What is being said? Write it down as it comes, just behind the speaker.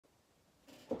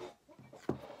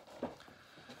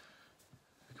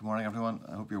Good morning, everyone.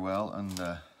 I hope you're well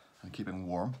and keeping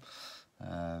warm.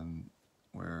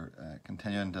 We're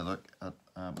continuing to look at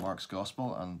Mark's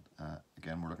Gospel, and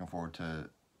again, we're looking forward to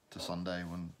Sunday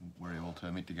when we're able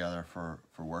to meet together for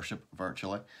worship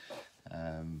virtually.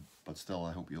 But still,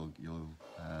 I hope you'll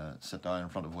sit down in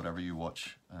front of whatever you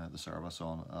watch the service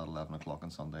on at 11 o'clock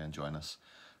on Sunday and join us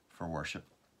for worship.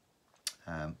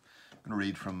 I'm going to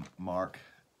read from Mark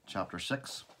chapter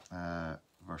 6.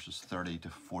 Verses 30 to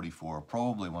 44,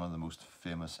 probably one of the most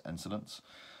famous incidents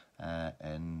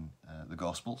in the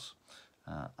Gospels,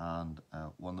 and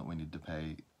one that we need to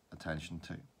pay attention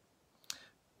to.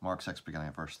 Mark 6, beginning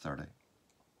at verse 30.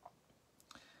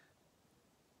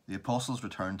 The apostles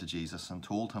returned to Jesus and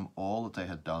told him all that they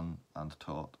had done and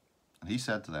taught. And he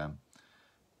said to them,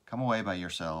 "Come away by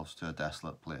yourselves to a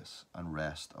desolate place and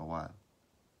rest a while."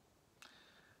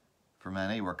 For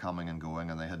many were coming and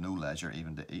going, and they had no leisure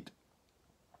even to eat.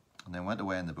 And they went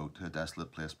away in the boat to a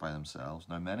desolate place by themselves.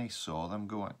 Now many saw them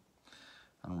going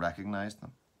and recognized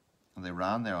them. And they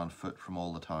ran there on foot from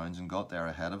all the towns and got there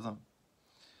ahead of them.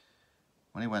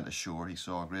 When he went ashore, he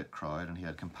saw a great crowd, and he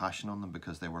had compassion on them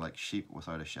because they were like sheep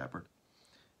without a shepherd.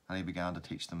 And he began to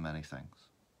teach them many things.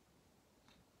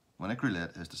 When it grew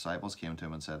late, his disciples came to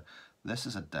him and said, "This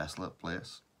is a desolate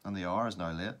place, and the hour is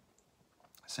now late.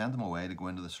 Send them away to go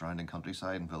into the surrounding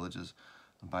countryside and villages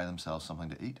and buy themselves something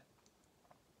to eat."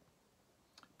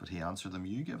 But he answered them,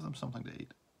 "You give them something to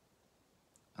eat."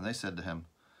 And they said to him,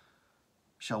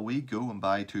 "Shall we go and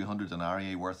buy 200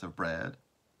 denarii worth of bread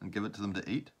and give it to them to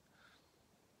eat?"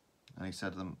 And he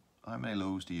said to them, "How many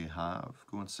loaves do you have?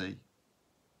 Go and see."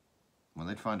 When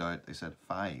they'd found out, they said,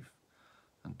 5,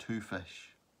 and 2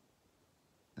 fish.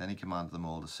 Then he commanded them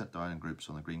all to sit down in groups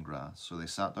on the green grass. So they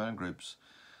sat down in groups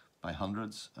by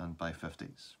hundreds and by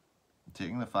 50s. And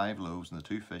taking the 5 loaves and the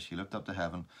 2 fish, he looked up to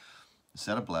heaven,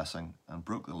 said a blessing, and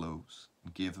broke the loaves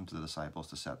and gave them to the disciples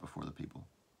to set before the people.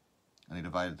 And he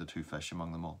divided the 2 fish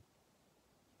among them all.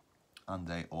 And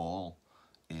they all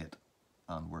ate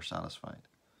and were satisfied.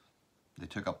 They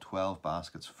took up 12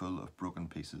 baskets full of broken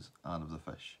pieces and of the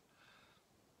fish.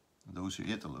 And those who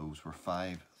ate the loaves were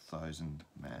 5,000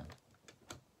 men.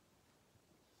 I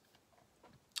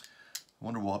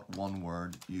wonder what one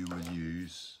word you would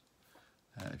use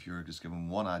if you were just given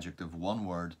one adjective, one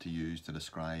word to use to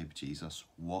describe Jesus.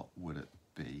 What would it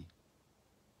be?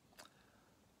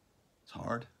 It's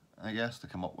hard, I guess, to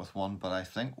come up with one, but I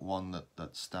think one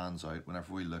that stands out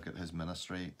whenever we look at his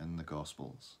ministry in the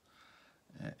Gospels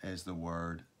is the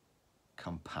word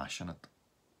compassionate.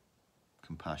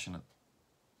 Compassionate.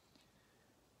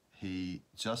 He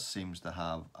just seems to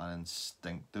have an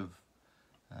instinctive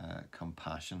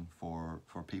compassion for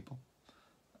people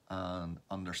and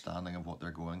understanding of what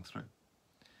they're going through.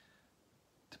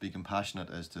 To be compassionate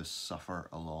is to suffer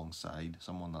alongside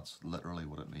someone. That's literally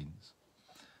what it means.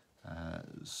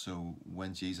 So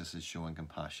when Jesus is showing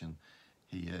compassion,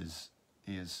 he is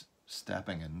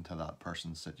stepping into that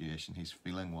person's situation. He's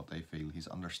feeling what they feel. He's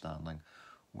understanding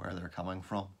where they're coming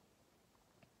from.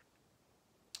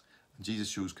 And Jesus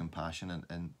shows compassion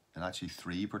in actually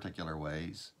 3 particular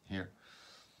ways here.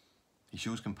 He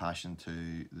shows compassion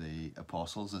to the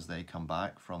apostles as they come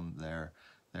back from their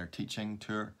teaching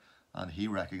tour, and he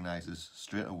recognizes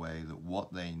straight away that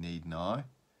what they need now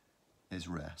is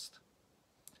rest.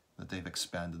 That they've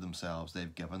expended themselves,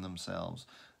 they've given themselves,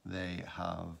 they've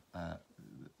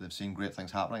seen great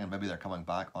things happening, and maybe they're coming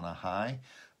back on a high,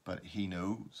 but he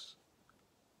knows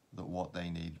that what they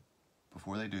need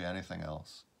before they do anything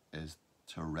else is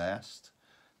to rest,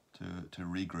 to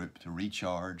regroup, to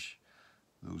recharge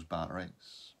those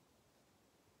batteries.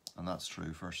 And that's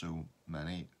true for so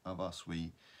many of us.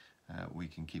 We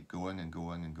can keep going and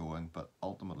going and going, but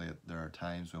ultimately there are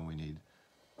times when we need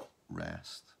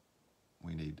rest.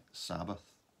 We need Sabbath,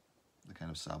 the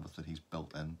kind of Sabbath that he's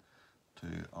built in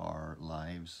to our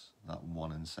lives, that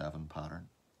 1 in 7 pattern.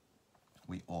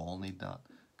 We all need that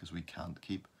because we can't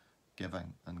keep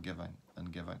giving and giving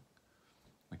and giving.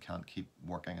 We can't keep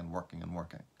working and working and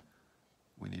working.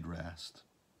 We need rest.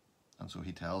 And so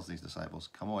he tells these disciples,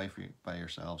 "Come away by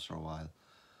yourselves for a while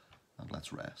and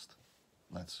let's rest.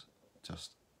 Let's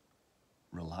just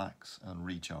relax and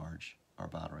recharge our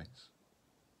batteries."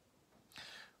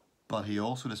 But he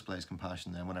also displays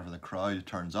compassion then whenever the crowd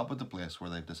turns up at the place where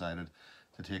they've decided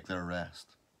to take their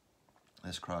rest.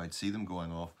 This crowd see them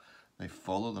going off. They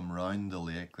follow them round the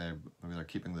lake. Maybe they're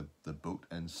keeping the boat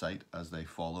in sight as they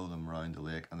follow them round the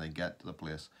lake, and they get to the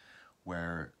place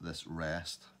where this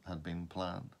rest had been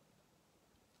planned.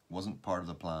 It wasn't part of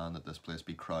the plan that this place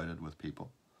be crowded with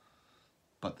people,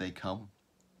 but they come.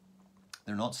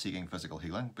 They're not seeking physical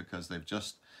healing because they've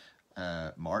just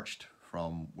marched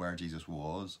from where Jesus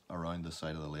was around the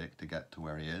side of the lake to get to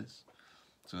where he is.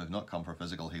 So they've not come for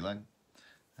physical healing.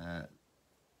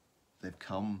 They've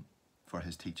come for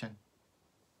his teaching.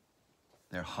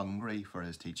 They're hungry for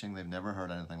his teaching. They've never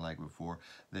heard anything like it before.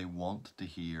 They want to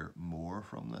hear more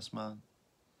from this man.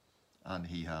 And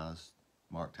he has,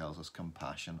 Mark tells us,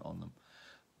 compassion on them,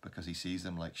 because he sees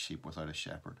them like sheep without a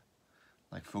shepherd.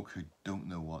 Like folk who don't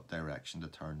know what direction to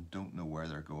turn, don't know where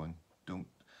they're going, don't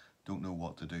know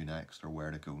what to do next or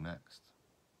where to go next.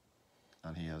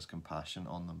 And he has compassion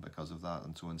on them because of that.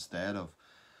 And so instead of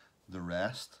the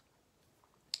rest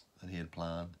that he had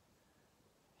planned,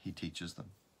 he teaches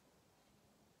them.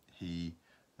 He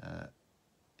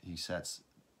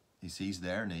sees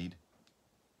their need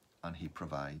and he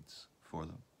provides for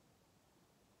them.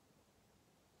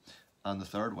 And the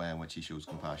third way in which he shows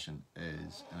compassion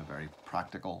is in a very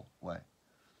practical way,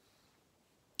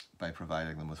 by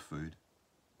providing them with food.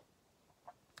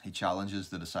 He challenges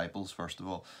the disciples, first of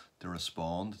all, to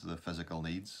respond to the physical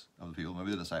needs of the people.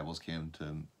 Maybe the disciples came to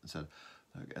him and said,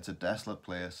 "Look, it's a desolate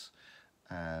place.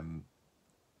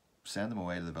 Send them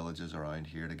away to the villages around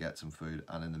here to get some food,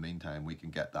 and in the meantime we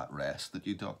can get that rest that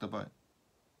you talked about."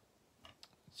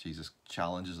 Jesus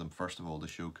challenges them, first of all, to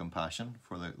show compassion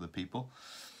for the people,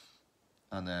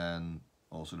 and then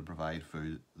also to provide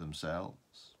food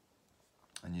themselves.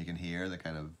 And you can hear the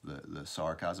kind of the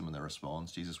sarcasm in their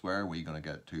response. Jesus, where are we going to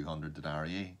get 200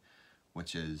 denarii,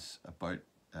 which is about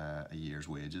a year's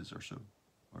wages or so,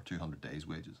 or 200 days'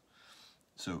 wages?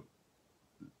 So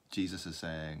Jesus is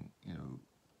saying, you know,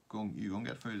 you go and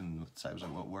get food. And the disciples are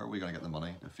like, well, where are we going to get the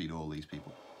money to feed all these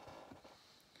people?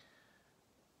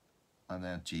 And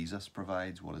then Jesus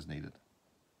provides what is needed.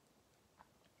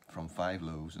 From 5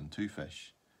 loaves and 2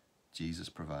 fish, Jesus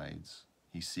provides.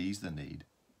 He sees the need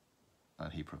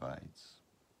and he provides.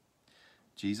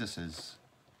 Jesus is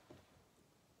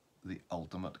the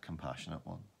ultimate compassionate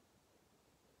one.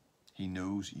 He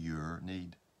knows your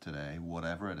need today,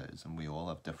 whatever it is, and we all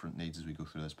have different needs as we go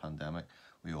through this pandemic.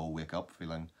 We all wake up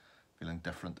feeling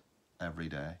different every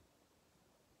day.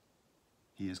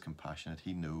 He is compassionate.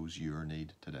 He knows your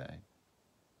need today.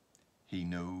 He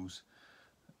knows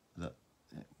that,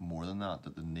 more than that,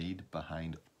 that the need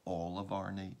behind all of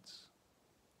our needs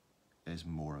is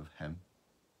more of him.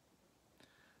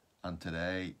 And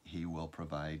today he will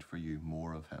provide for you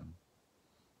more of him,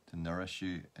 to nourish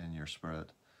you in your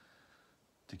spirit,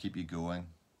 to keep you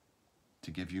going, to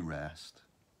give you rest,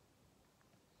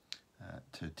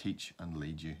 to teach and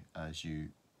lead you as you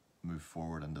move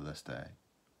forward into this day.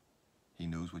 He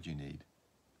knows what you need,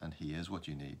 and he is what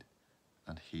you need,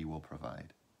 and he will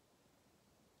provide.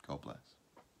 God bless.